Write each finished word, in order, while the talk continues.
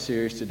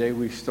Series. Today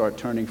we start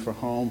turning for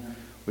home.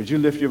 Would you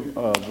lift your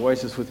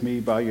voices with me,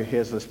 bow your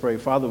heads, let's pray.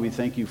 Father, we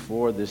thank you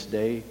for this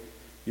day,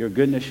 your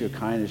goodness, your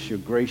kindness, your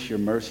grace, your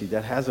mercy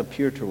that has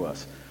appeared to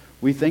us.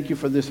 We thank you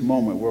for this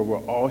moment where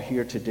we're all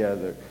here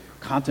together,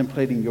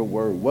 contemplating your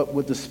word. What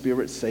would the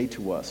Spirit say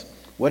to us?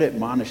 What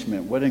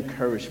admonishment, what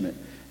encouragement?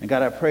 And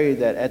God, I pray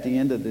that at the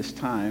end of this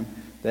time,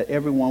 that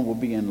everyone will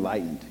be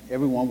enlightened,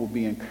 everyone will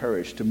be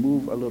encouraged to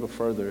move a little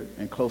further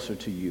and closer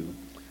to you.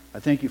 I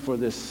thank you for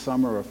this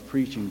summer of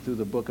preaching through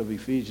the book of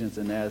Ephesians,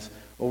 and as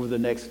over the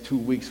next 2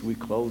 weeks we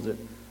close it,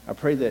 I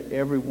pray that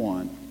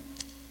everyone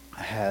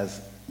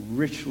has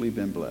richly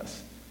been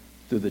blessed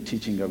through the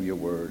teaching of your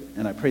word,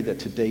 and I pray that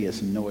today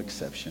is no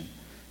exception.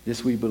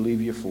 This we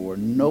believe you for.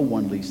 No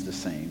one leaves the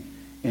same.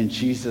 In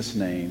Jesus'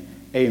 name,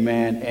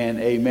 amen and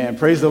amen.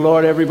 Praise the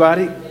Lord,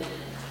 everybody.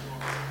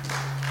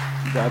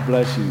 God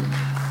bless you.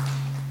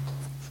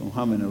 So I'm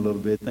humming a little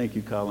bit. Thank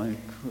you, Colin,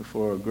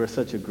 for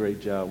such a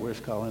great job.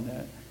 Where's Colin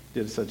at?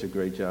 Did such a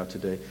great job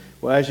today.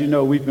 Well, as you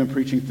know, we've been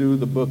preaching through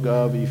the book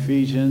of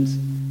Ephesians,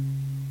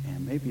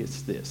 and maybe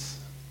it's this.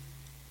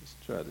 Let's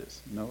try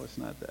this. No, it's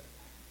not that.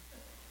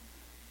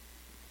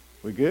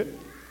 We good?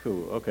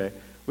 Cool, okay.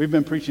 We've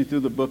been preaching through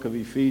the book of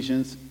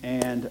Ephesians,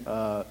 and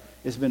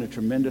it's been a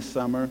tremendous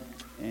summer,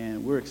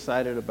 and we're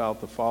excited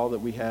about the fall that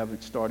we have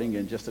starting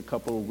in just a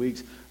couple of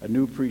weeks, a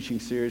new preaching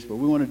series. But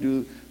we want to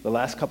do the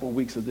last couple of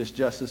weeks of this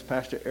justice.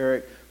 Pastor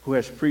Eric, who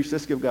has preached,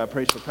 let's give God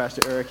praise for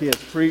Pastor Eric. He has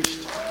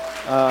preached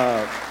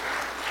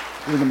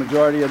through the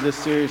majority of this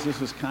series. This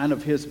was kind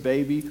of his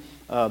baby,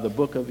 the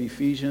book of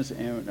Ephesians,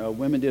 and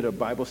women did a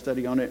Bible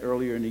study on it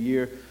earlier in the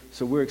year.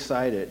 So we're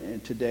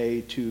excited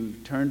today to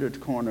turn the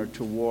corner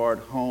toward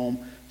home.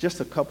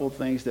 Just a couple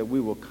things that we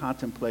will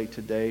contemplate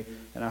today,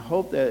 and I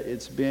hope that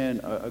it's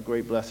been a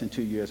great blessing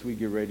to you as we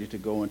get ready to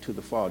go into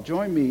the fall.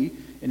 Join me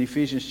in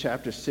Ephesians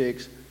chapter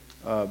 6,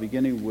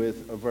 beginning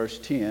with verse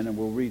 10, and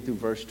we'll read through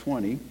verse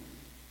 20.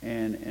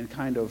 And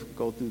kind of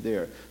go through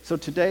there. So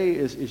today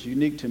is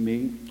unique to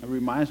me. It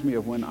reminds me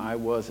of when I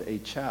was a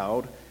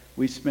child.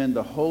 We spend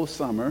the whole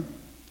summer,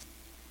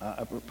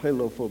 I play a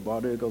little football,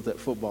 there goes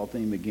that football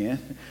theme again,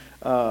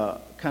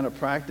 kind of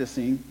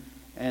practicing.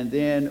 And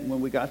then when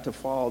we got to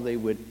fall, they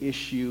would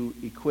issue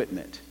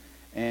equipment.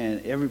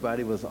 And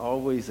everybody was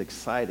always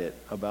excited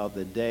about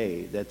the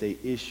day that they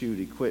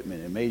issued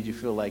equipment. It made you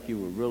feel like you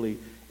were really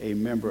a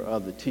member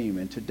of the team.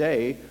 And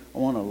today, I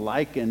want to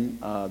liken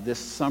this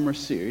summer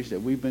series that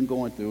we've been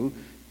going through,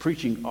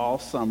 preaching all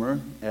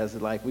summer,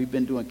 as like we've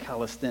been doing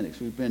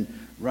calisthenics, we've been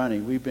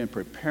running, we've been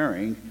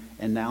preparing,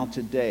 and now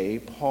today,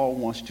 Paul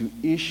wants to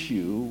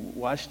issue,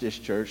 watch this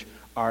church,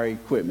 our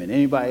equipment.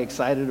 Anybody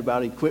excited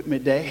about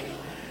Equipment Day?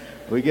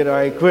 We get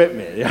our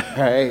equipment,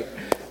 all right?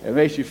 It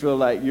makes you feel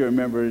like you're a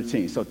member of the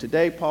team. So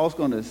today, Paul's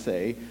going to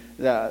say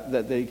that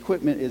the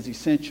equipment is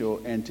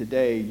essential, and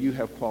today you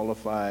have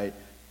qualified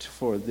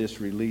for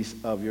this release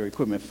of your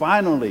equipment.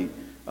 Finally,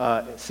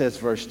 it says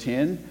verse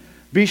 10,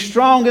 be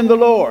strong in the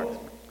Lord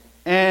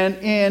and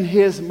in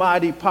his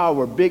mighty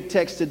power. Big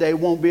text today,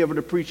 won't be able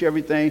to preach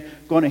everything.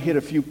 Going to hit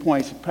a few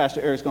points.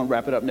 Pastor Eric's going to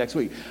wrap it up next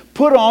week.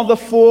 Put on the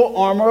full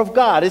armor of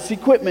God. It's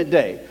Equipment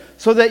Day,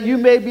 so that you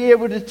may be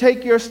able to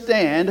take your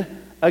stand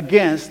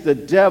against the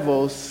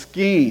devil's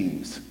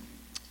schemes.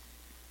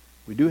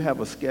 We do have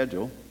a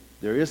schedule.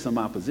 There is some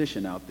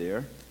opposition out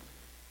there.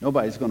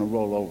 Nobody's going to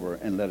roll over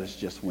and let us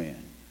just win.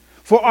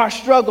 For our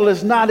struggle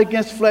is not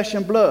against flesh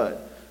and blood,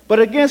 but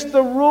against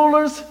the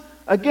rulers,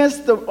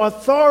 against the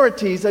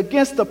authorities,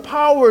 against the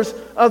powers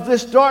of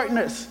this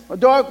darkness, a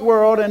dark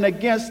world, and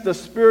against the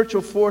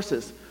spiritual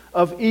forces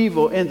of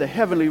evil in the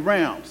heavenly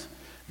realms.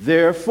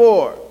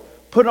 Therefore,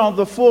 put on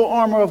the full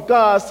armor of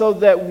God so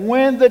that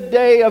when the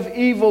day of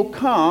evil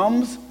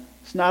comes,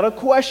 it's not a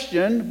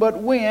question, but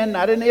when,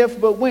 not an if,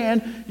 but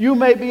when, you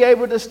may be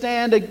able to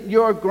stand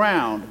your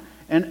ground.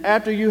 And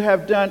after you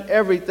have done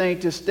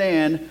everything to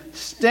stand,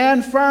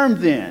 stand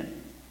firm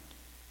then.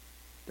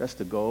 That's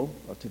the goal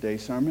of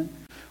today's sermon.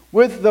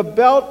 With the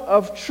belt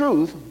of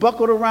truth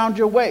buckled around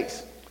your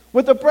waist,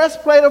 with the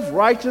breastplate of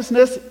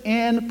righteousness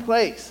in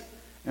place,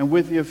 and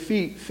with your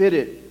feet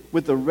fitted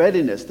with the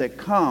readiness that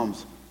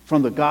comes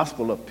from the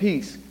gospel of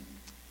peace.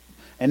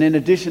 And in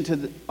addition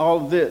to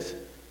all of this,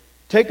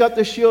 take up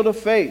the shield of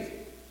faith,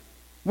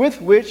 with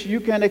which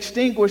you can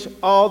extinguish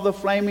all the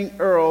flaming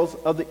arrows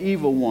of the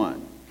evil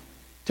one.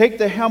 Take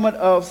the helmet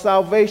of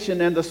salvation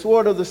and the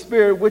sword of the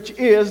Spirit, which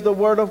is the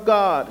word of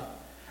God.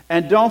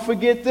 And don't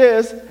forget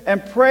this,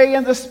 and pray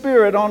in the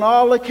Spirit on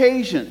all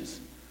occasions,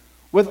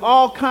 with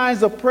all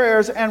kinds of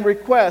prayers and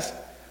requests.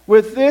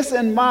 With this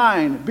in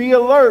mind, be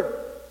alert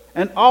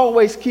and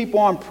always keep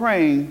on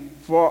praying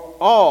for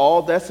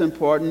all, that's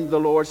important, the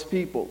Lord's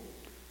people.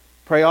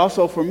 Pray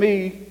also for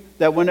me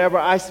that whenever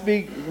I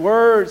speak,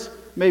 words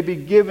may be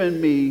given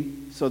me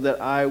so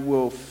that I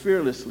will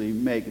fearlessly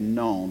make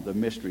known the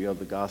mystery of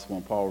the gospel.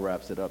 And Paul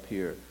wraps it up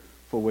here,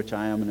 for which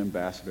I am an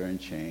ambassador in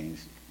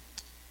chains.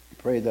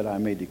 Pray that I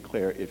may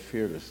declare it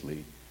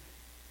fearlessly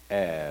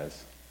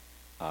as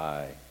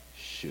I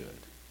should.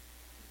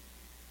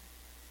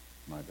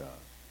 My God.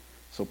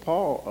 So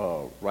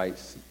Paul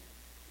writes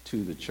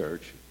to the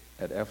church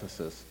at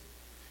Ephesus,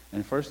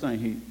 and the first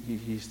thing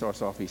he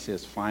starts off, he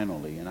says,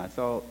 finally. And I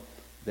thought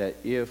that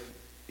if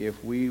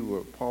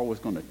Paul was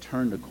going to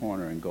turn the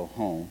corner and go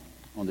home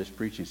on this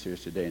preaching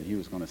series today, and he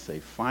was going to say,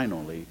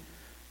 finally,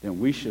 then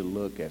we should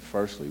look at,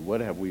 firstly, what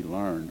have we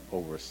learned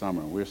over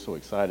summer? And we're so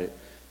excited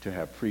to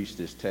have preached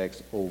this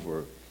text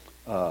over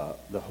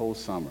the whole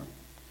summer.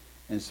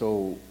 And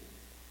so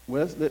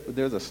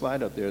there's a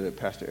slide up there that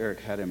Pastor Eric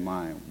had in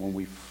mind when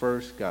we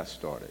first got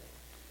started.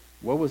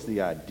 What was the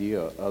idea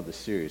of the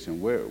series,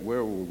 and where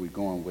were we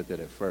going with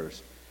it at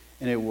first?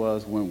 And it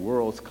was when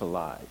worlds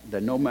collide,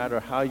 that no matter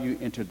how you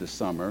entered the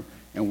summer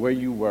and where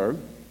you were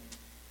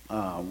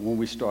when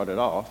we started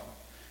off,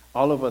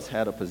 all of us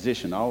had a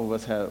position. All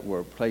of us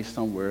were placed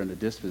somewhere in a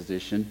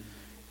disposition,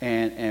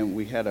 and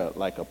we had a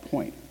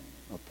point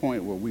where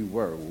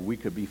where we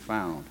could be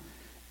found.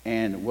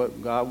 And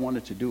what God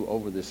wanted to do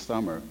over this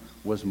summer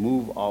was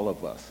move all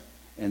of us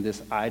in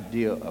this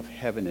idea of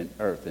heaven and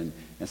earth. And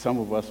some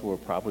of us were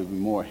probably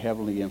more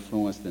heavily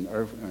influenced than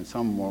earth, and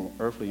some more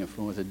earthly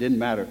influenced. It didn't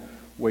matter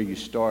where you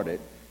started.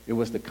 It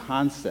was the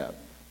concept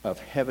of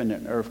heaven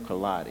and earth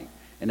colliding.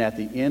 And at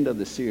the end of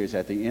the series,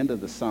 at the end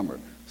of the summer,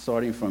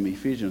 starting from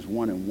Ephesians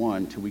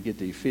 1:1 till we get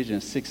to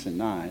Ephesians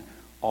 6:9,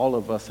 all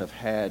of us have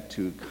had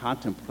to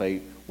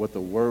contemplate what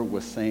the Word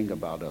was saying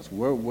about us.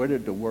 Where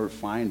did the Word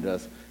find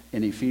us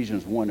in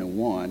Ephesians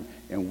 1:1,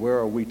 and where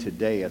are we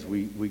today as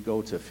we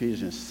go to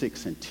Ephesians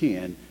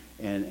 6:10,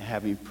 and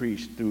having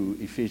preached through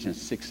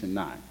Ephesians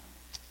 6:9.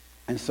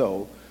 And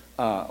so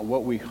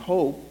what we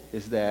hope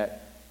is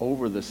that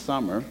over the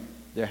summer,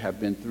 there have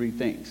been three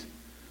things.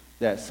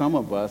 That some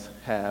of us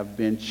have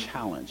been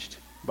challenged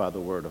by the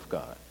Word of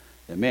God.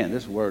 And man,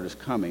 this Word is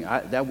coming.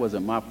 That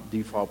wasn't my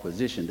default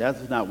position.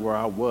 That's not where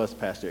I was,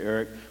 Pastor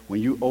Eric.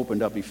 When you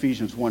opened up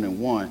Ephesians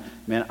 1:1,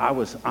 man, I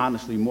was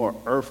honestly more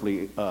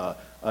earthly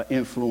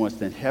influenced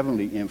than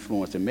heavenly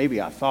influenced. And maybe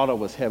I thought I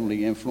was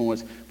heavenly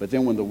influenced, but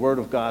then when the Word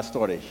of God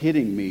started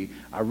hitting me,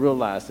 I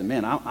realized that,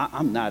 man,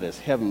 I'm not as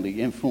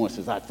heavenly influenced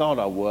as I thought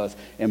I was.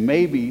 And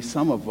maybe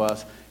some of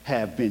us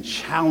have been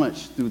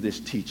challenged through this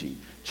teaching.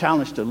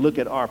 Challenged to look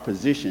at our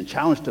position,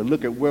 challenged to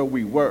look at where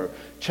we were,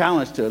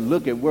 challenged to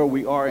look at where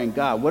we are in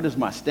God. What is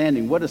my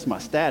standing? What is my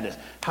status?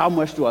 How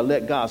much do I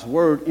let God's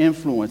Word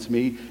influence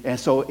me? And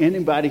so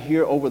anybody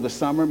here over the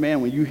summer,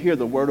 man, when you hear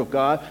the Word of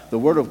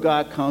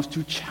God comes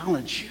to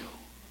challenge you.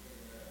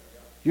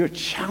 You're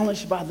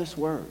challenged by this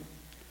Word.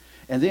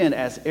 And then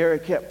as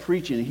Eric kept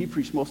preaching, and he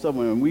preached most of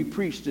them, and we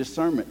preached this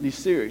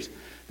series,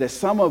 that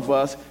some of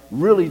us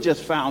really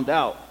just found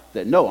out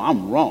that, no,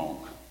 I'm wrong.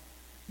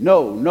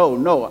 No,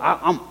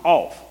 I'm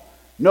off.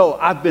 No,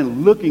 I've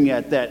been looking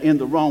at that in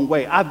the wrong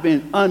way. I've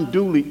been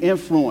unduly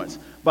influenced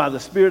by the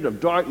spirit of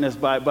darkness,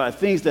 by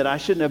things that I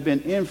shouldn't have been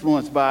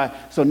influenced by.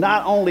 So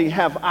not only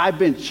have I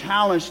been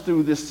challenged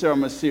through this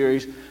sermon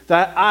series,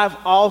 that I've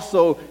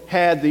also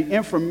had the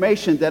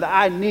information that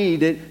I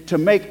needed to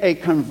make a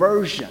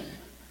conversion.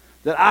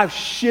 That I've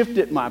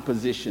shifted my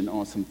position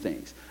on some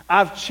things.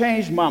 I've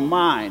changed my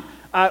mind.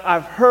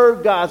 I've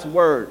heard God's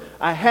Word.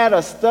 I had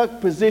a stuck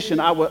position.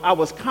 I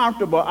was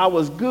comfortable. I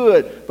was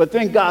good. But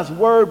then God's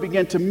Word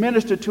began to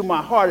minister to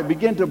my heart. It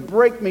began to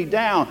break me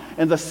down.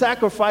 And the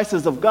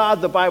sacrifices of God,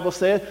 the Bible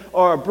says,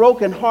 are a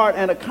broken heart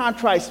and a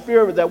contrite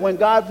spirit, that when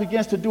God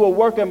begins to do a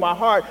work in my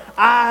heart,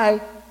 I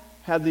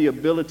have the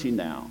ability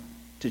now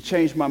to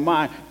change my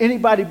mind.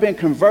 Anybody been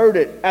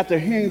converted after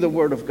hearing the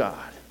Word of God?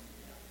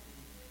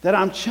 That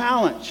I'm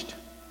challenged.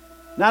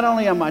 Not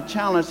only am I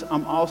challenged,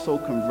 I'm also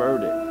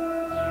converted.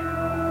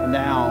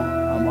 Now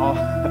I'm all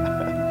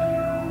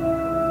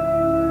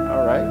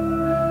all right.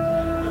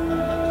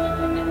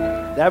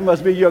 That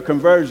must be your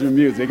conversion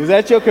music. Is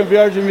that your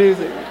conversion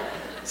music?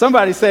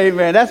 Somebody say,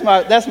 man,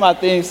 that's my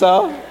theme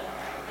song.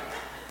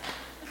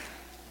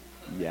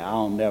 Yeah, I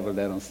don't never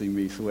let them see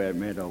me sweat,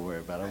 man. Don't worry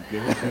about it. I'm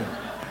good.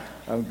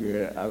 I'm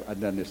good. I've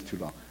done this too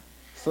long.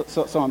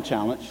 So I'm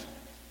challenged.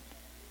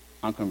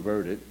 I'm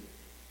converted.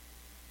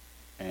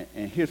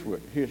 And here's where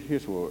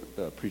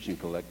the Preaching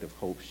Collective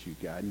hopes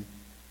you've gotten.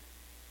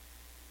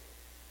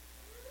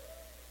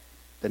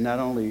 That not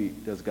only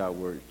does God's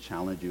Word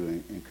challenge you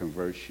and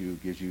convert you,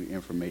 gives you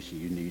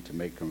information you need to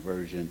make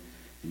conversion,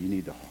 you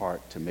need the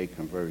heart to make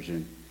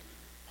conversion.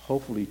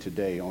 Hopefully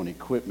today, on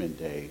Equipment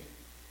Day,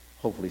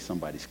 hopefully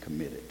somebody's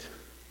committed.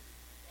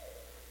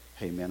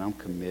 Hey man, I'm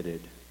committed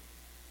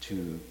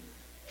to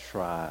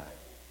try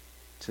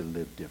to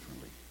live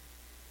differently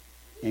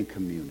in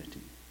community.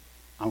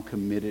 I'm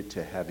committed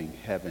to having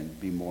heaven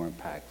be more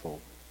impactful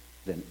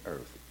than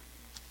earth.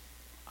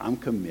 I'm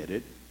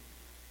committed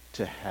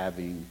to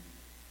having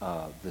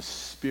the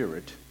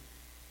Spirit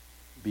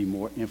be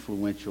more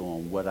influential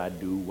on what I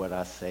do, what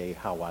I say,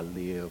 how I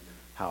live,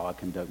 how I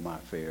conduct my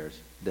affairs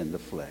than the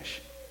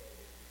flesh.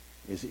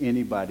 Is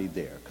anybody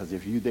there? Because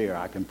if you're there,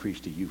 I can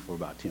preach to you for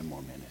about 10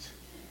 more minutes.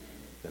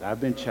 That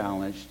I've been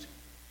challenged,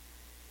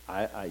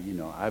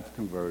 I've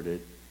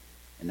converted,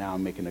 and now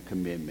I'm making a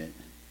commitment.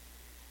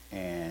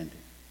 And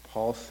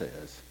Paul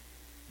says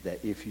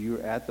that if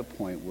you're at the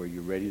point where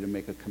you're ready to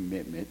make a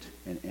commitment,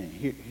 and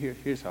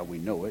here's how we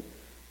know it,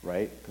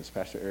 right? Because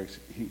Pastor Eric,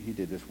 he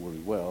did this really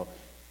well.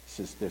 He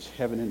says there's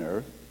heaven and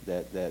earth,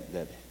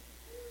 that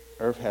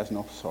earth has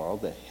no sorrow,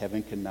 that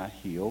heaven cannot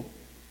heal,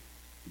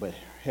 but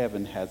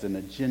heaven has an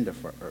agenda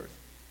for earth.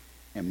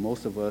 And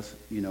most of us,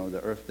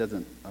 the earth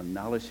doesn't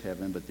acknowledge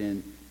heaven, but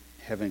then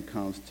heaven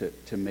comes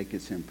to make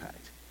its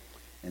impact.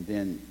 And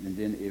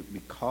then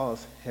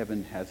because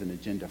heaven has an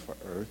agenda for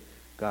earth,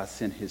 God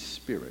sent his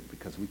spirit,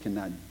 because we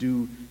cannot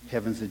do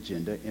heaven's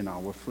agenda in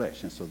our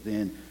flesh. And so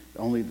then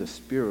only the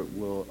spirit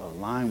will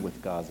align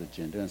with God's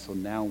agenda. And so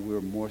now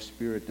we're more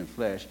spirit than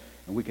flesh,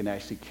 and we can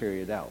actually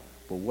carry it out.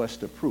 But what's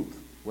the proof?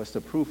 What's the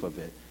proof of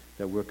it?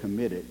 That we're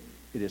committed.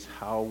 It is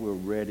how we're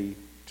ready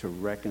to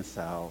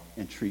reconcile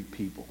and treat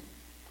people.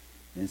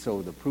 And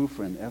so the proof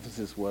in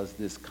Ephesus was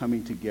this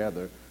coming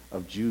together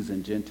of Jews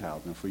and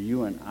Gentiles. And for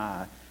you and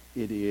I,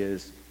 it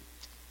is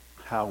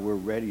how we're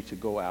ready to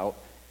go out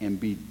and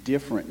be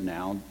different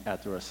now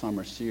after a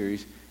summer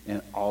series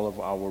in all of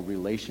our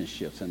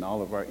relationships and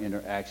all of our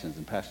interactions.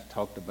 And Pastor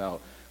talked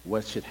about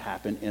what should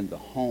happen in the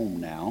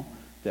home now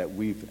that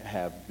we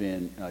have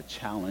been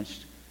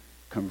challenged,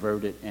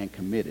 converted, and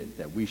committed,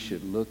 that we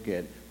should look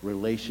at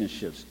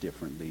relationships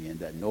differently, and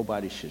that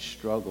nobody should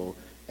struggle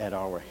at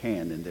our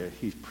hand. And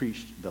he's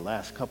preached the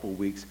last couple of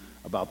weeks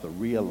about the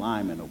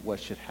realignment of what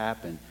should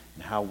happen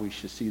and how we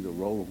should see the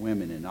role of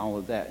women and all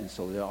of that. And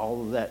so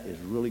all of that is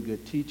really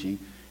good teaching.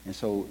 And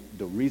so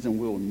the reason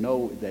we'll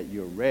know that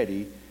you're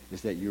ready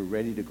is that you're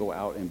ready to go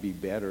out and be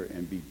better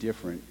and be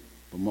different,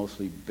 but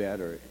mostly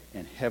better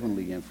and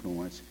heavenly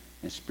influenced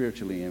and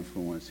spiritually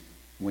influenced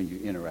when you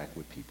interact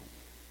with people.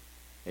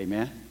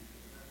 Amen?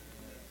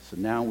 So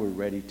now we're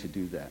ready to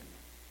do that.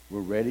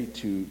 We're ready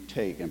to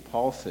take, and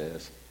Paul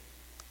says,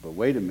 but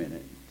wait a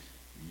minute,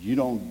 you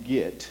don't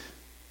get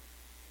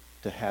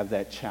to have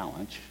that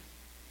challenge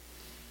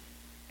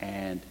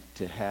and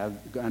to have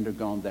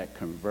undergone that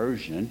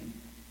conversion,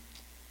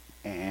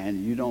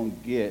 and you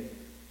don't get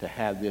to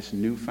have this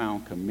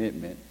newfound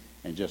commitment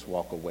and just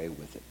walk away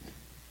with it.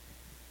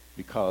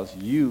 Because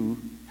you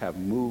have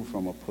moved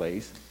from a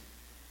place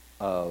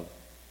of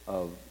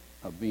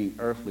being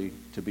earthly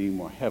to being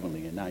more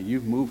heavenly. And now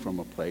you've moved from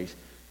a place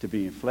to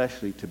being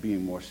fleshly to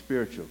being more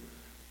spiritual.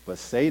 But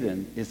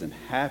Satan isn't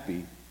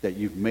happy that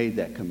you've made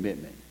that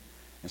commitment.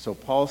 And so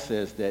Paul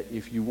says that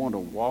if you want to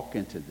walk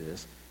into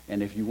this,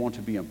 and if you want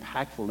to be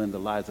impactful in the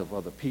lives of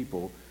other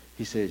people,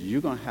 he says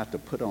you're going to have to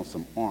put on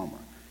some armor.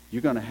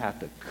 You're going to have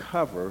to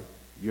cover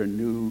your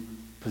new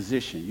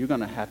position. You're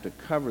going to have to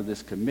cover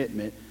this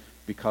commitment,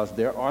 because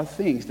there are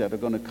things that are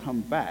going to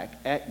come back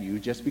at you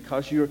just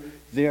because you're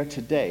there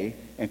today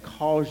and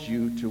cause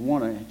you to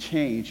want to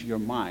change your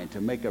mind,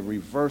 to make a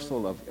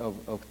reversal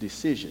of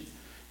decision.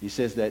 He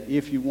says that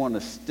if you want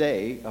to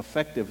stay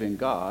effective in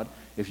God,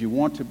 if you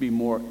want to be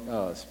more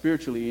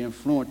spiritually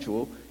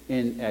influential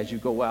as you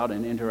go out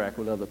and interact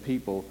with other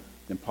people,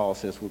 then Paul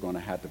says we're going to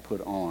have to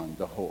put on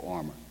the whole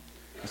armor.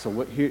 And so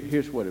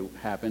here's what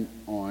happened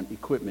on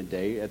Equipment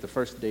Day. At the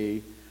first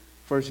game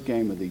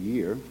of the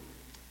year,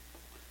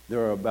 there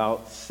were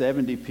about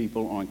 70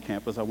 people on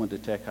campus. I went to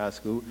Tech High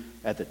School.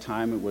 At the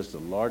time, it was the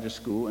largest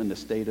school in the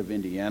state of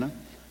Indiana.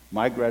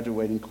 My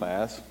graduating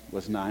class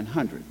was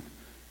 900.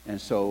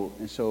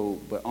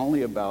 But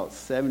only about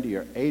 70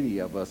 or 80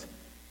 of us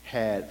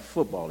had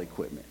football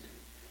equipment.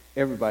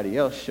 Everybody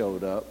else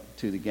showed up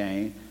to the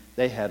game.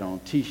 They had on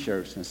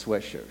T-shirts and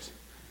sweatshirts.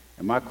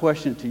 And my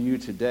question to you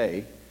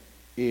today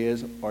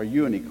is, are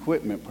you an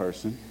equipment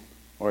person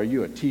or are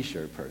you a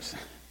T-shirt person?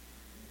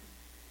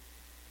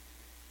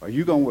 Are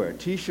you going to wear a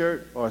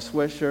T-shirt or a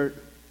sweatshirt,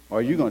 or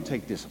are you going to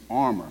take this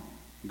armor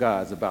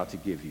God's about to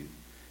give you?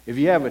 If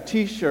you have a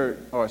T-shirt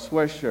or a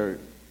sweatshirt,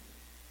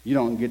 you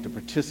don't get to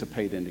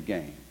participate in the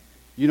game.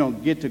 You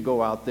don't get to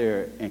go out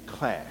there and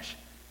clash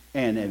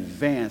and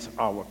advance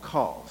our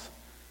cause.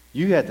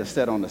 You had to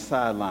sit on the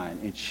sideline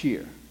and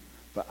cheer.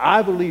 But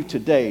I believe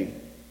today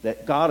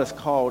that God has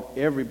called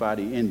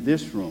everybody in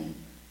this room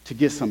to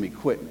get some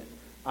equipment.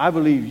 I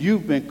believe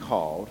you've been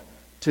called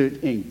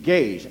to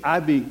engage.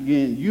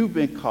 You've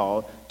been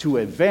called to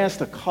advance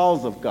the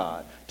cause of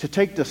God, to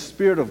take the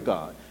Spirit of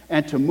God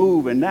and to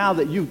move. And now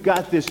that you've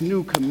got this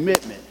new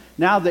commitment,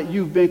 now that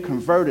you've been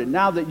converted,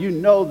 now that you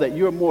know that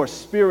you're more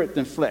spirit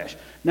than flesh,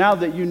 now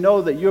that you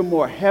know that you're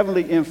more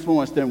heavenly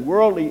influenced than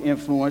worldly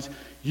influenced,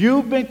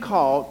 you've been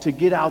called to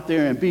get out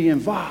there and be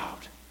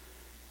involved.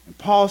 And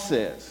Paul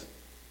says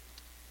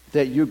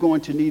that you're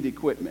going to need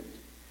equipment.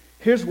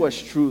 Here's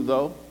what's true,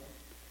 though.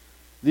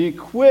 The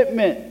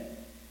equipment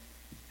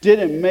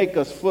didn't make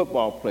us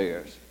football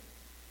players.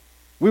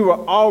 We were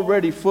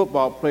already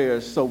football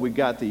players, so we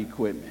got the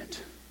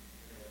equipment.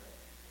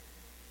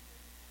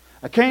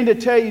 I came to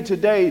tell you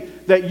today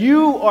that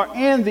you are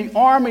in the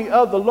army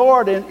of the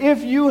Lord, and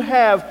if you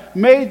have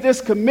made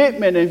this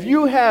commitment, if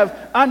you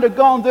have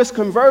undergone this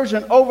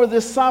conversion over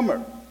this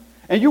summer,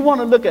 and you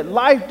want to look at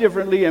life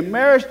differently and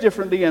marriage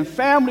differently and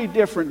family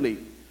differently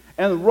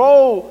and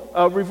role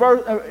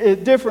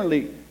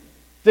differently,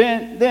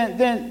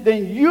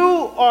 then you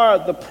are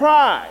the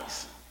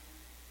prize.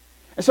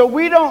 And so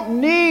we don't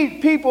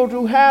need people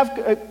to have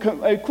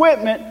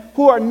equipment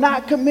who are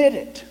not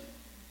committed.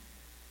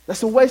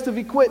 That's a waste of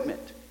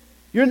equipment.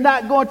 You're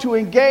not going to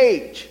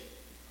engage.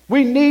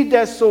 We need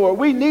that sword.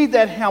 We need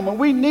that helmet.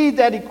 We need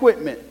that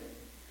equipment.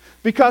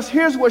 Because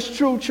here's what's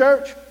true,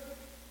 church.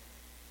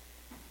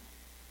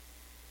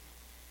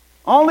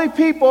 Only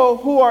people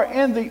who are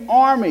in the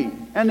army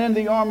and in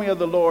the army of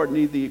the Lord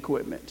need the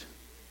equipment.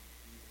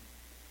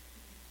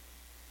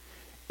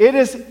 It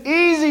is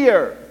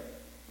easier,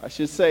 I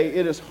should say,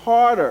 it is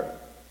harder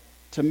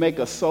to make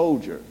a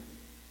soldier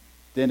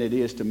than it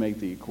is to make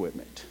the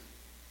equipment.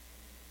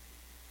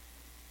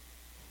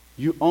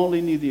 You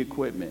only need the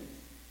equipment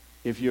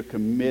if you're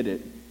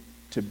committed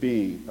to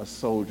being a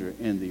soldier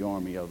in the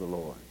army of the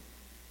Lord.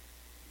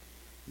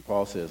 And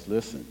Paul says,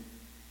 listen,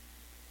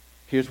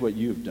 here's what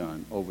you've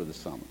done over the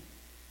summer.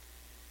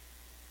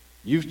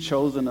 You've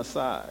chosen a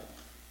side.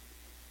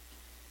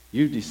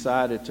 You've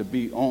decided to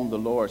be on the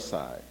Lord's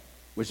side,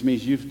 which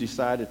means you've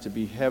decided to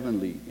be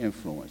heavenly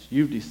influenced.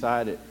 You've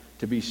decided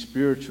to be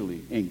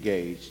spiritually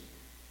engaged.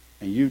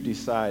 And you've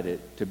decided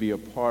to be a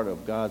part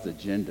of God's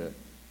agenda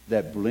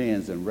that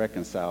blends and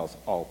reconciles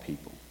all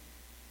people.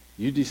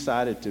 You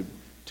decided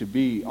to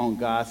be on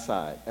God's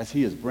side as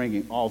he is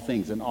bringing all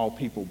things and all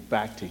people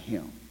back to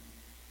him.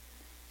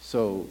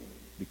 So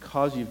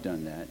because you've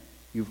done that,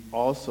 you've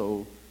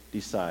also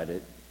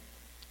decided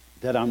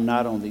that I'm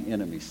not on the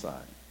enemy's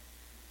side.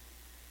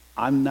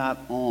 I'm not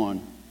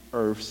on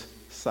earth's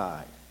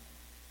side.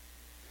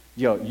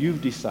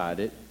 You've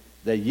decided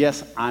that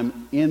yes,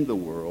 I'm in the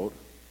world,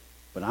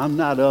 but I'm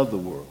not of the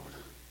world.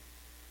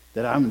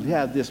 That I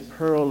have this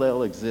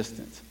parallel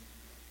existence.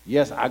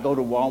 Yes, I go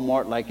to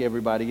Walmart like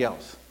everybody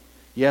else.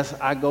 Yes,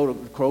 I go to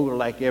Kroger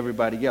like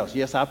everybody else.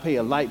 Yes, I pay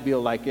a light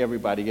bill like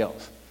everybody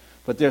else.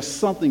 But there's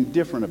something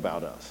different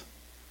about us.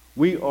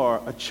 We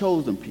are a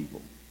chosen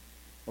people,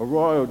 a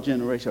royal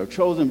generation, a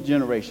chosen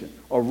generation,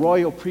 a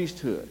royal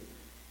priesthood.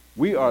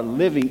 We are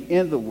living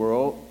in the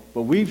world,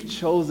 but we've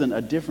chosen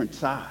a different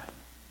side.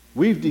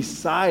 We've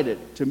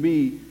decided to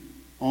be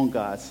on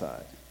God's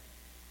side,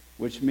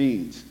 which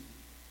means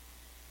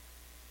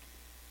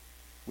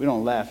we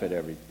don't laugh at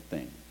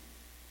everything.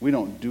 We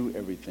don't do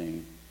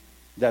everything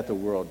that the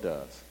world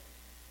does.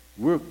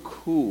 We're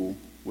cool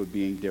with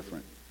being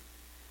different.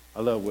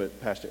 I love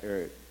what Pastor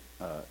Eric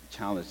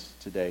challenged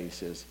today. He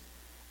says,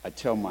 I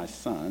tell my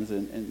sons,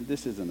 and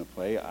this isn't a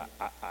play,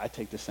 I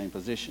take the same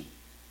position.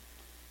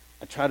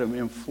 I try to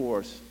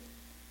enforce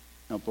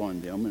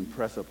upon them,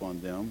 impress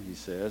upon them, he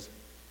says,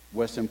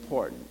 what's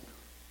important.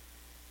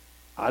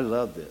 I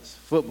love this.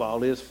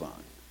 Football is fun.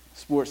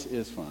 Sports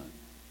is fun.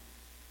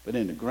 But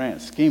in the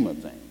grand scheme of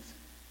things,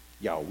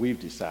 y'all, we've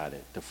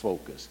decided to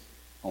focus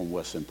on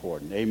what's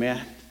important.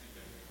 Amen?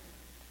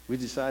 We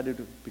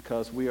decided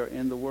because we are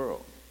in the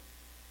world.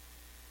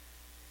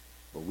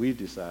 But we've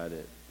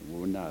decided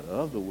we're not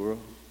of the world.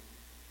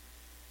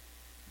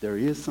 There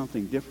is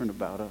something different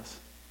about us.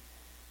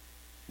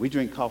 We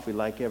drink coffee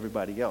like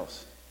everybody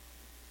else.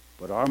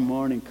 But our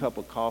morning cup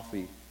of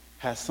coffee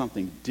has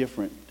something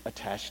different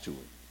attached to it.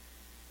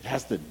 It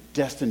has the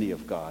destiny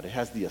of God. It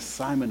has the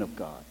assignment of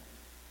God.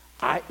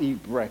 I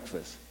eat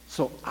breakfast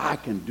so I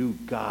can do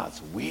God's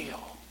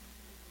will.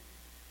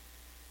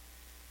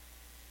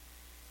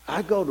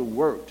 I go to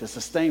work to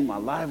sustain my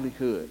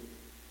livelihood,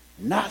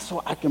 not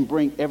so I can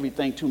bring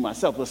everything to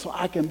myself, but so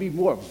I can be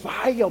more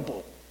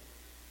viable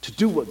to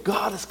do what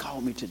God has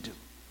called me to do.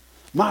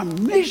 My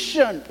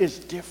mission is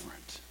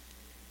different.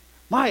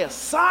 My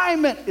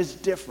assignment is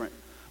different.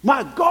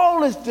 My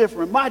goal is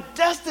different. My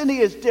destiny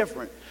is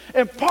different.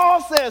 And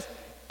Paul says,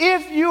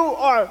 if you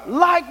are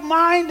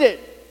like-minded,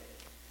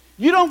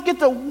 you don't get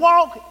to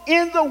walk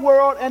in the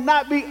world and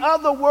not be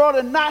of the world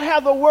and not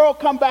have the world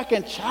come back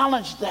and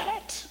challenge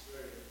that.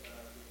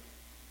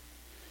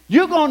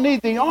 You're going to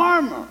need the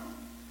armor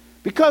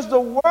because the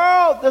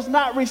world does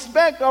not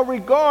respect or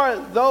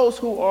regard those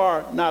who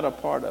are not a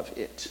part of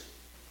it.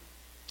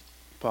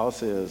 Paul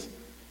says,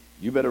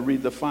 you better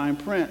read the fine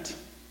print.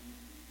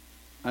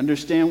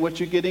 Understand what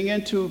you're getting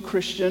into,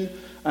 Christian.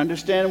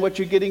 Understand what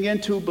you're getting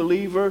into,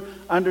 believer.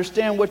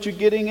 Understand what you're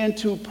getting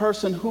into,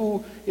 person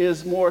who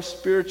is more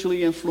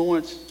spiritually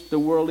influenced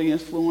than worldly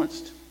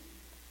influenced.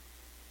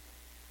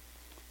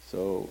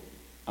 So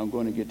I'm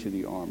going to get to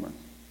the armor.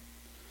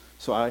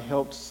 So I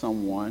helped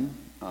someone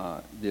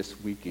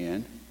this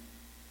weekend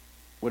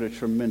with a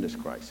tremendous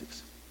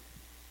crisis.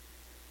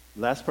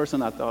 Last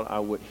person I thought I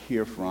would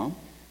hear from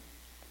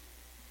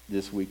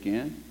this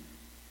weekend.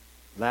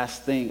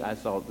 Last thing I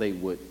thought they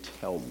would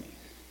tell me.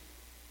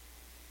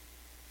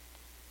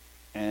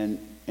 And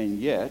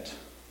yet,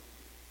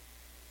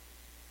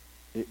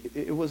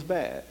 it was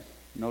bad,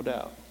 no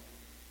doubt.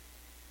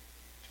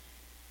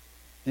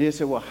 And he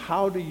said, well,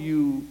 how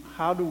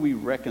do we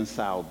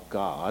reconcile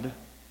God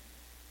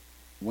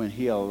when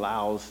he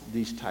allows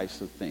these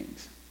types of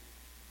things?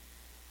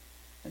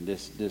 And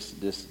this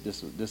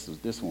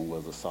one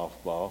was a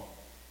softball.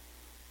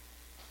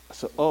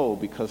 So,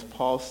 because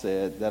Paul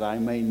said that I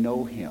may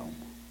know him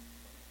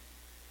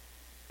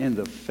in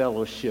the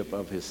fellowship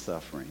of his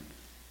suffering,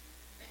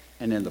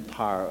 and in the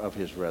power of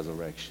his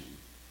resurrection.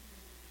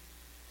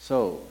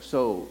 So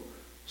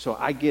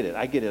I get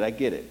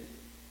it.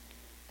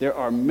 There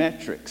are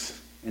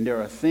metrics and there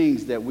are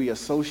things that we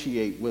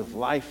associate with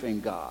life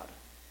in God.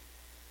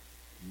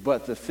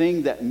 But the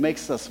thing that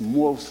makes us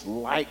most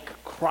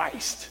like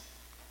Christ,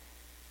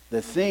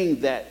 the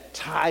thing that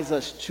ties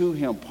us to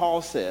him,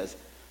 Paul says,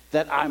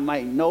 that I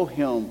might know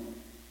him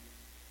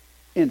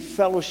in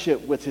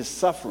fellowship with his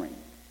suffering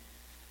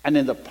and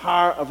in the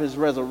power of his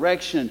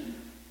resurrection,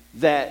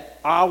 that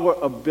our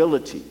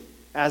ability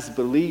as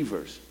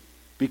believers,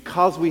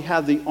 because we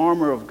have the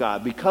armor of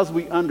God, because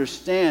we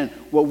understand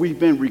what we've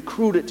been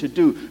recruited to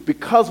do,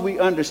 because we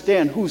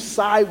understand whose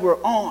side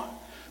we're on,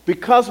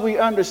 because we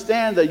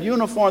understand the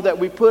uniform that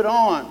we put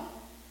on,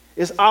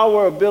 is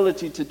our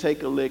ability to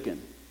take a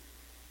licking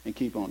and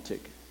keep on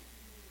ticking.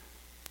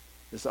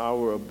 It's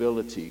our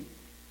ability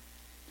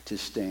to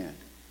stand.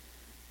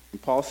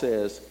 And Paul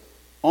says,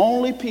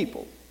 only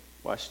people,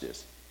 watch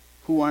this,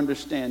 who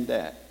understand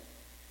that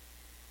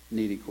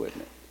need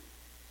equipment.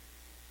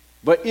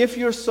 But if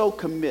you're so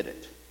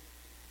committed,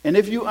 and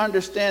if you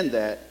understand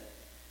that,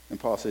 and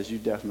Paul says you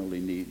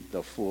definitely need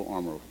the full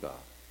armor of God,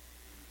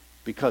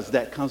 because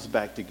that comes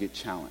back to get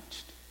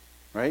challenged,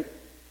 right?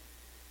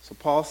 So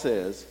Paul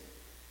says,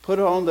 put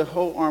on the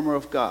whole armor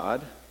of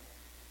God.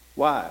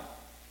 Why?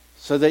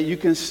 So that you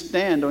can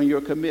stand on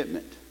your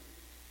commitment,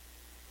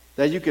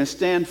 that you can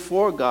stand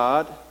for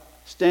God,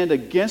 stand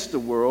against the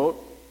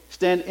world,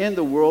 stand in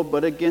the world,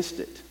 but against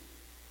it.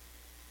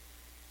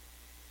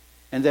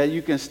 And that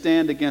you can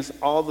stand against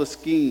all the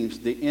schemes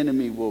the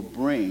enemy will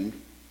bring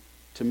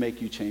to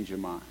make you change your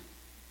mind,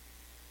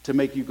 to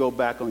make you go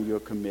back on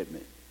your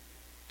commitment,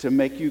 to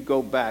make you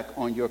go back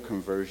on your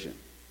conversion.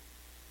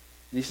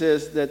 And he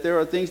says that there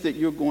are things that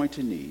you're going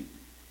to need.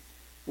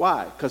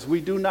 Why? Because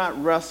we do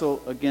not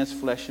wrestle against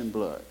flesh and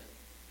blood,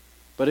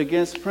 but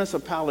against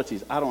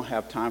principalities. I don't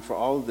have time for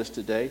all of this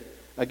today.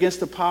 Against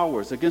the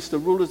powers, against the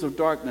rulers of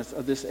darkness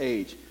of this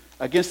age,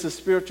 against the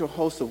spiritual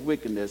hosts of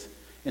wickedness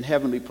in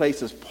heavenly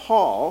places.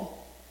 Paul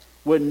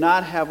would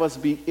not have us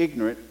be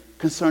ignorant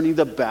concerning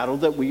the battle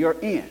that we are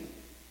in.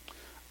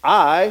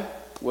 I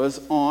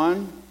was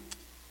on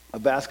a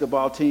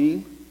basketball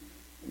team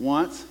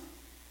once.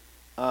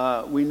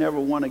 We never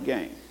won a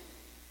game.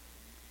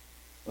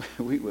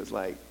 We was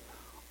like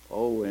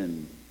 0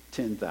 and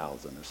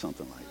 10,000 or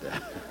something like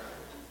that.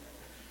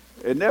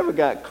 It never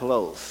got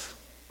close.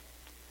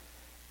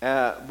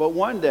 But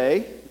one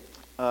day,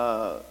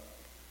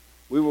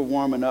 we were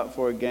warming up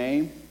for a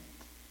game,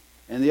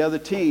 and the other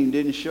team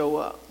didn't show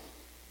up.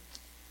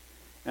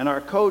 And our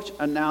coach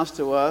announced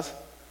to us,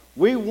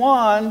 we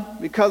won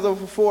because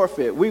of a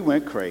forfeit. We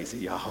went crazy,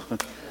 y'all.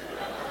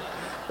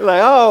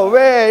 Like, oh,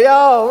 man,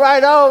 yo,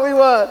 right on, we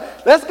won.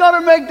 Let's go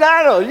to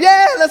McDonald's.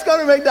 Yeah, let's go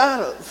to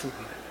McDonald's.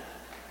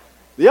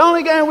 The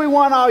only game we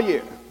won all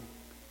year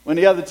when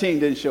the other team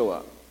didn't show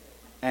up.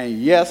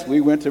 And yes, we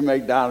went to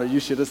McDonald's.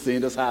 You should have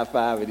seen us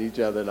high-fiving each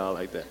other and all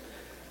like that.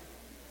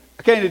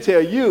 I came to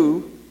tell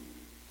you,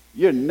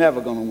 you're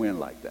never going to win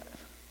like that.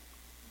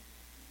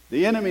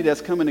 The enemy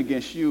that's coming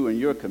against you and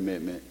your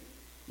commitment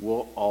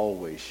will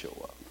always show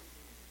up.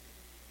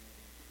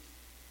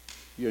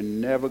 You're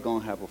never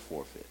going to have a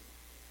forfeit.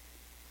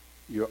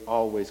 You're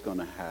always going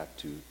to have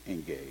to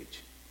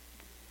engage.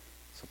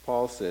 So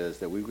Paul says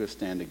that we will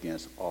stand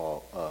against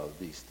all of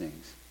these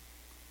things.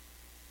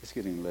 It's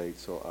getting late,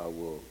 so I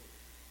will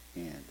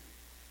end.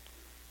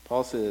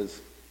 Paul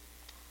says,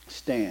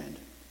 stand.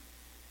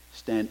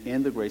 Stand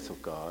in the grace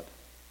of God.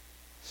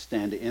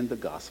 Stand in the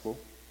gospel.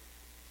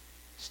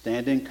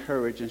 Stand in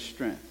courage and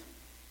strength.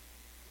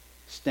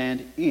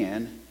 Stand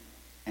in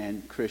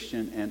and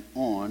Christian and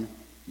on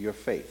your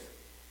faith.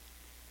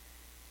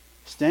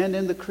 Stand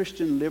in the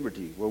Christian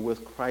liberty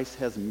wherewith Christ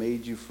has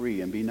made you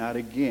free, and be not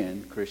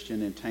again,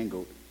 Christian,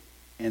 entangled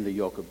in the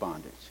yoke of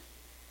bondage.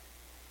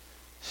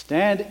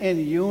 Stand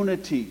in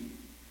unity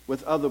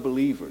with other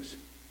believers.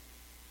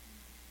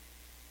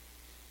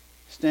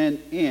 Stand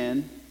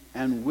in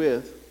and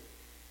with,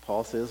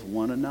 Paul says,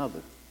 one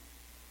another.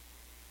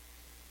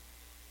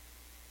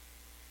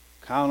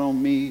 Count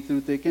on me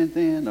through thick and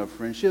thin, a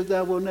friendship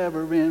that will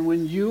never end.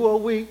 When you are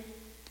weak,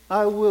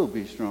 I will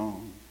be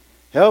strong,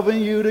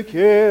 helping you to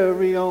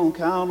carry on.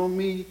 Count on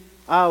me,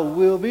 I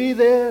will be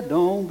there.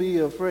 Don't be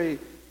afraid.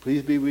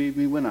 Please be with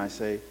me when I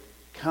say,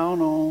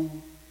 count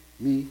on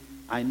me,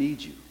 I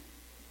need you.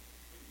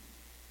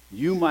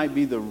 You might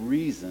be the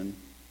reason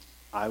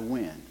I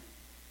win.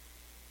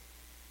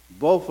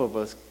 Both of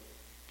us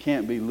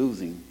can't be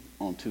losing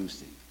on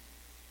Tuesday.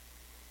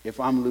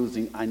 If I'm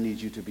losing, I need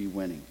you to be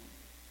winning.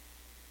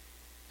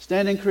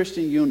 Stand in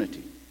Christian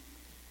unity.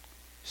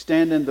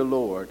 Stand in the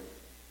Lord.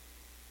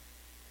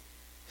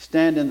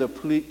 Stand in the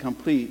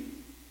complete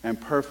and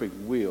perfect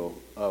will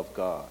of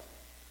God.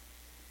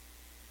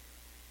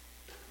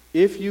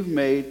 If you've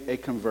made a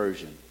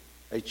conversion,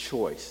 a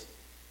choice,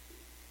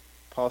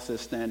 Paul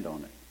says stand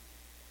on it.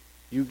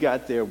 You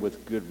got there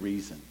with good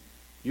reason.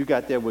 You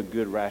got there with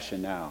good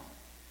rationale.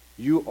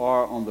 You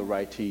are on the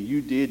right team.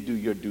 You did do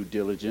your due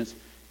diligence.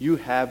 You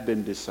have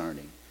been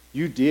discerning.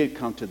 You did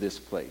come to this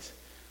place.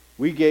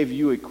 We gave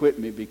you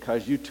equipment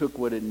because you took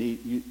what it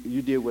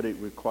you did what it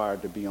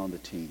required to be on the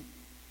team.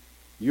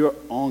 You're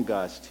on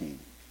God's team.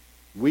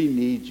 We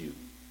need you.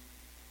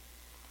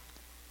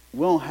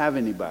 We don't have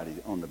anybody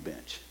on the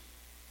bench.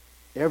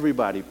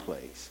 Everybody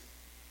plays.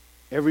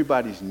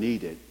 Everybody's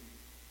needed.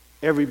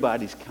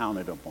 Everybody's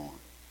counted upon.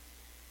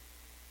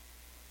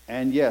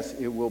 And yes,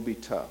 it will be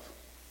tough.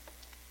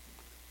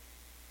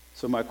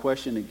 So my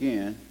question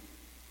again,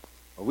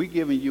 are we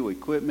giving you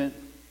equipment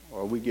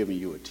or are we giving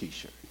you a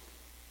t-shirt?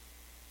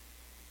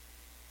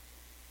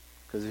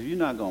 Because if you're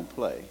not going to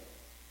play,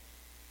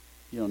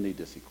 you don't need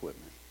this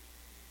equipment.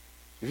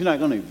 If you're not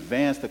going to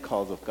advance the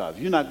cause of God,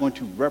 if you're not going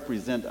to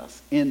represent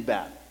us in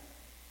battle,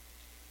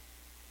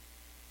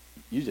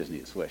 you just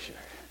need a sweatshirt.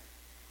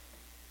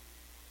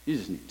 You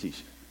just need a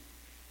t-shirt.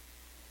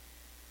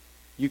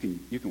 You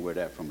can wear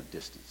that from a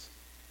distance.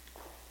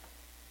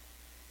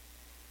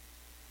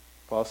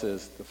 Paul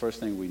says the first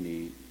thing we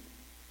need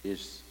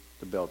is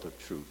the belt of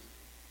truth.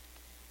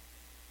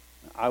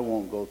 I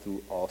won't go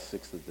through all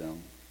 6 of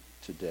them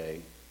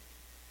today.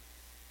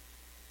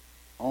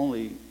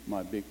 Only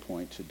my big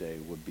point today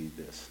would be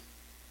this.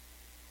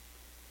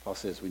 Paul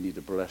says we need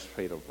the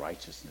breastplate of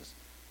righteousness,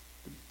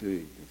 the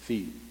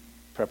feet,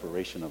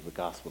 preparation of the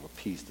gospel of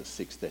peace, the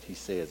 6 that he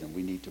says, and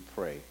we need to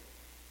pray.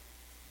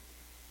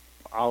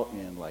 I'll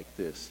end like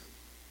this.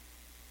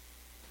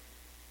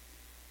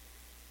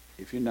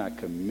 If you're not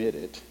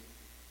committed,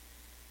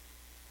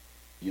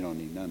 you don't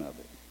need none of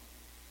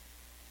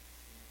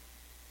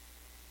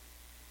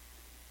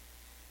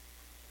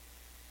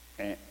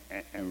it.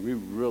 And we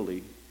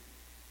really,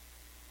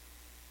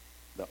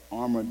 the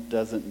armor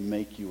doesn't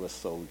make you a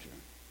soldier.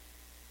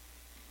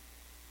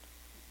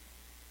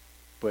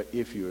 But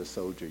if you're a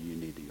soldier, you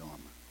need the armor.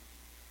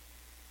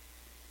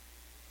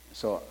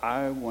 So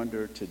I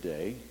wonder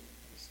today,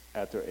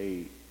 after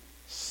a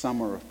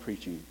summer of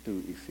preaching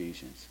through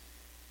Ephesians,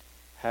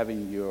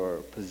 having your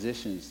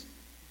positions,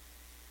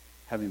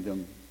 having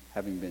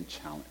been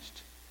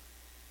challenged.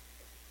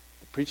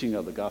 The preaching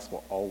of the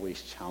gospel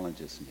always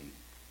challenges me.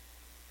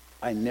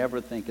 I never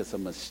think it's a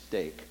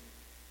mistake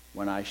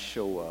when I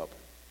show up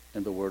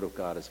and the word of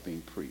God is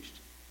being preached.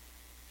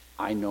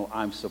 I know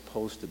I'm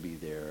supposed to be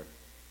there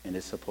and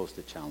it's supposed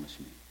to challenge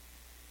me.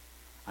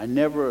 I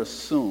never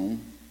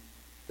assume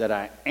that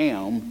I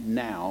am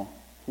now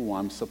who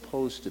I'm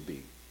supposed to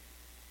be.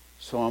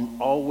 So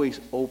I'm always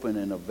open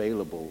and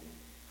available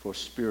for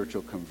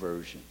spiritual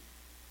conversion,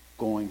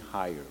 going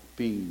higher,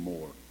 being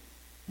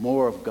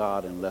more of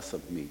God and less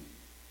of me.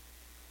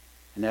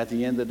 And at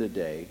the end of the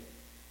day,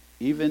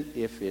 even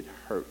if it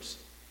hurts,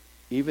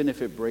 even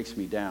if it breaks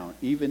me down,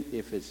 even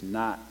if it's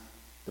not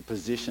the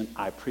position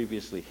I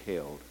previously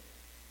held,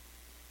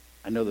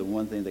 I know that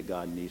one thing that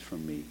God needs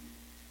from me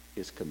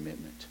is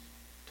commitment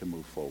to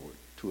move forward,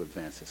 to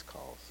advance his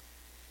cause.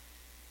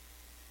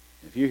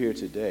 If you're here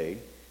today,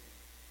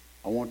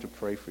 I want to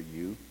pray for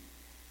you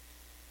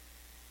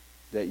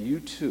that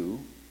you too,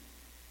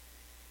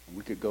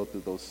 we could go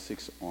through those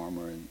 6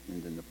 armor and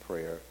then the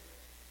prayer.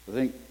 I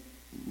think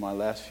my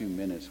last few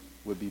minutes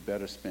would be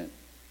better spent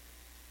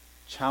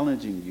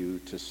challenging you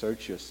to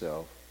search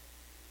yourself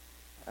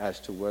as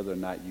to whether or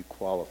not you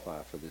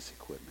qualify for this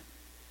equipment.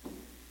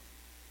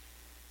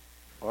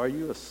 Are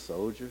you a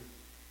soldier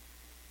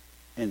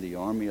in the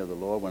army of the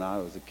Lord? When I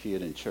was a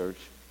kid in church,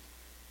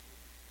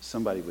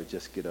 somebody would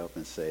just get up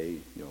and say,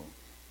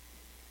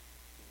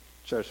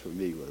 church for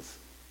me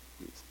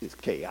it's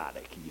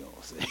chaotic, you know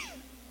what I'm saying?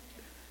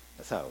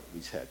 That's how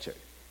we just had church.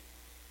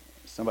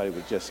 Somebody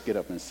would just get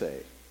up and say,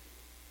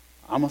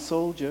 I'm a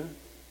soldier.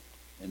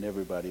 And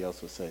everybody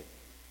else would say,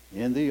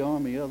 in the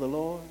army of the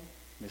Lord.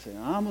 They say,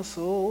 I'm a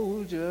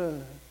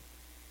soldier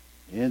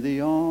in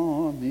the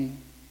army.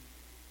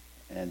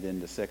 And then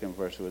the second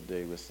verse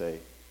they would say,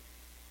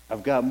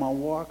 I've got my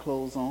war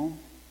clothes on.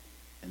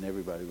 And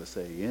everybody would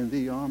say, in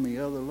the army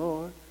of the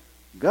Lord,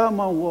 got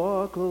my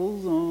war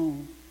clothes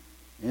on.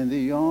 In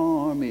the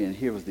army. And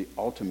here was the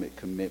ultimate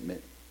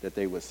commitment that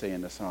they would say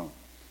in the song.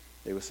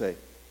 They would say,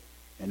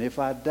 and if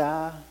I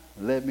die,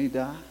 let me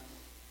die.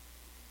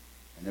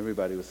 And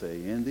everybody would say,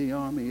 in the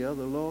army of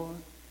the Lord,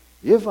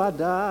 if I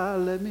die,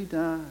 let me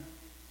die.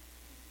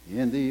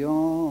 In the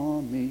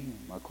army.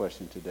 My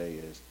question today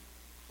is,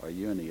 are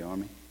you in the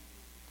army?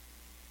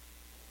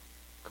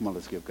 Come on,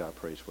 let's give God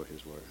praise for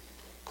his word.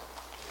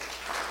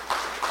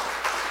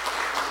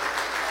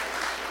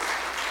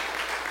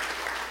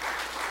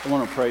 I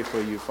want to pray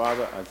for you.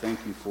 Father, I thank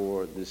you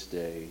for this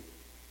day.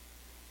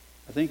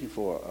 I thank you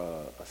for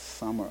a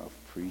summer of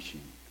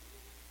preaching.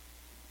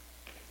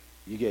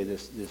 You gave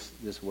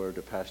this word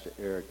to Pastor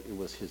Eric. It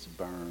was his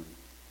burn.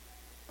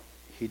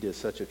 He did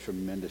such a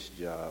tremendous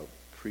job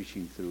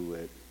preaching through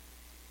it.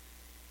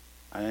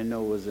 I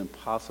know it was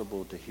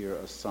impossible to hear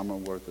a summer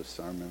worth of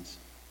sermons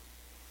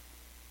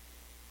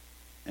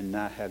and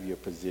not have your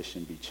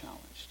position be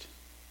challenged.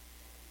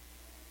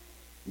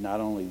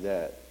 Not only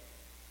that,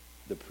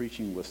 the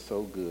preaching was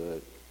so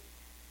good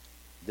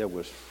there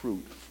was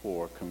fruit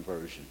for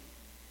conversion.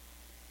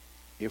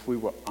 If we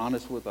were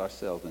honest with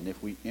ourselves and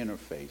if we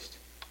interfaced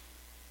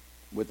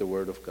with the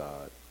Word of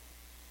God,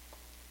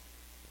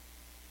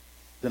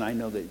 then I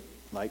know that,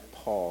 like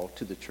Paul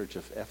to the church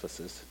of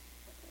Ephesus,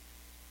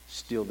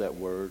 still that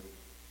word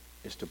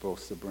is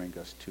supposed to bring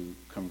us to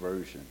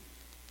conversion,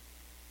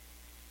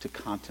 to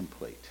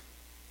contemplate,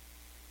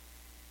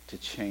 to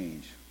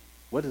change.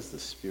 What is the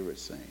Spirit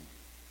saying?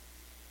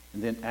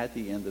 And then at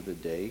the end of the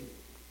day,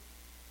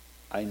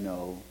 I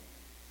know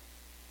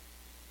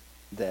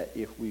that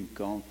if we've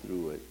gone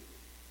through it,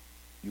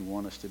 you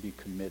want us to be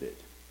committed.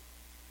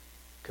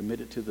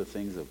 Committed to the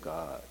things of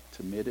God.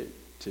 Committed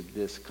to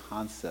this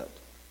concept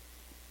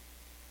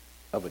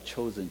of a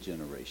chosen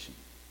generation,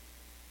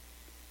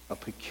 a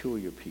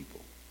peculiar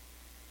people,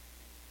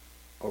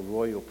 a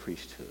royal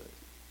priesthood,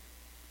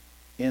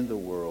 in the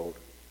world,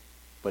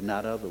 but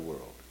not of the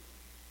world,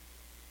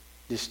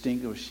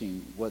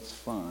 distinguishing what's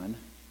fun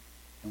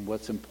and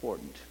what's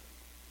important,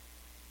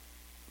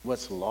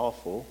 what's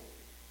lawful,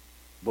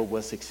 but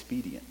what's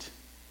expedient,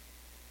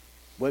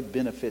 what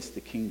benefits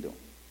the kingdom,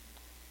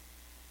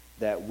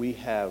 that we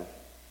have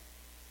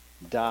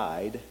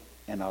died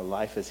and our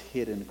life is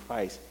hid in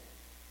Christ.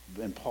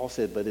 And Paul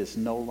said, but it's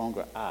no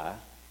longer I,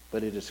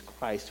 but it is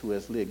Christ who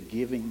has lived,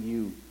 giving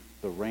you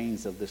the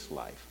reins of this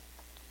life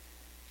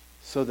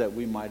so that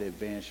we might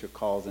advance your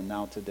cause. And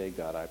now today,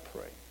 God, I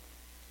pray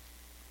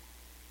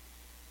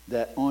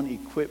that on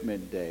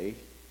Equipment Day,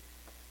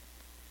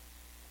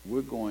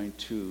 we're going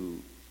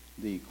to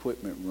the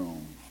equipment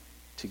room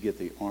to get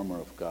the armor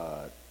of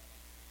God,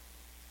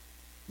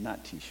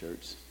 not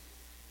T-shirts.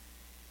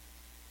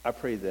 I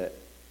pray that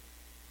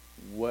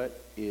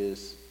what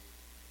is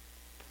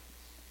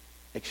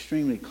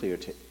extremely clear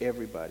to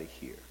everybody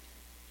here,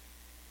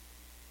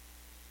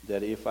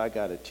 that if I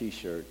got a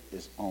T-shirt,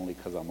 it's only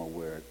because I'm going to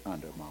wear it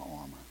under my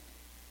armor.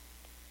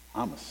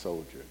 I'm a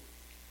soldier,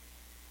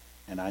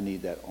 and I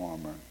need that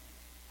armor,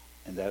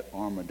 and that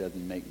armor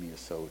doesn't make me a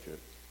soldier,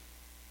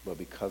 but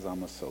because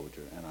I'm a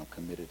soldier and I'm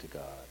committed to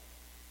God,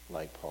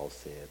 like Paul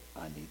said,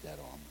 I need that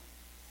armor.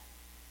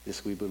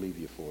 This we believe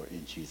you for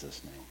in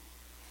Jesus'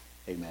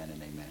 name. Amen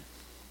and amen.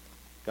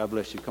 God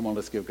bless you. Come on,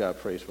 let's give God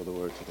praise for the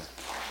word today.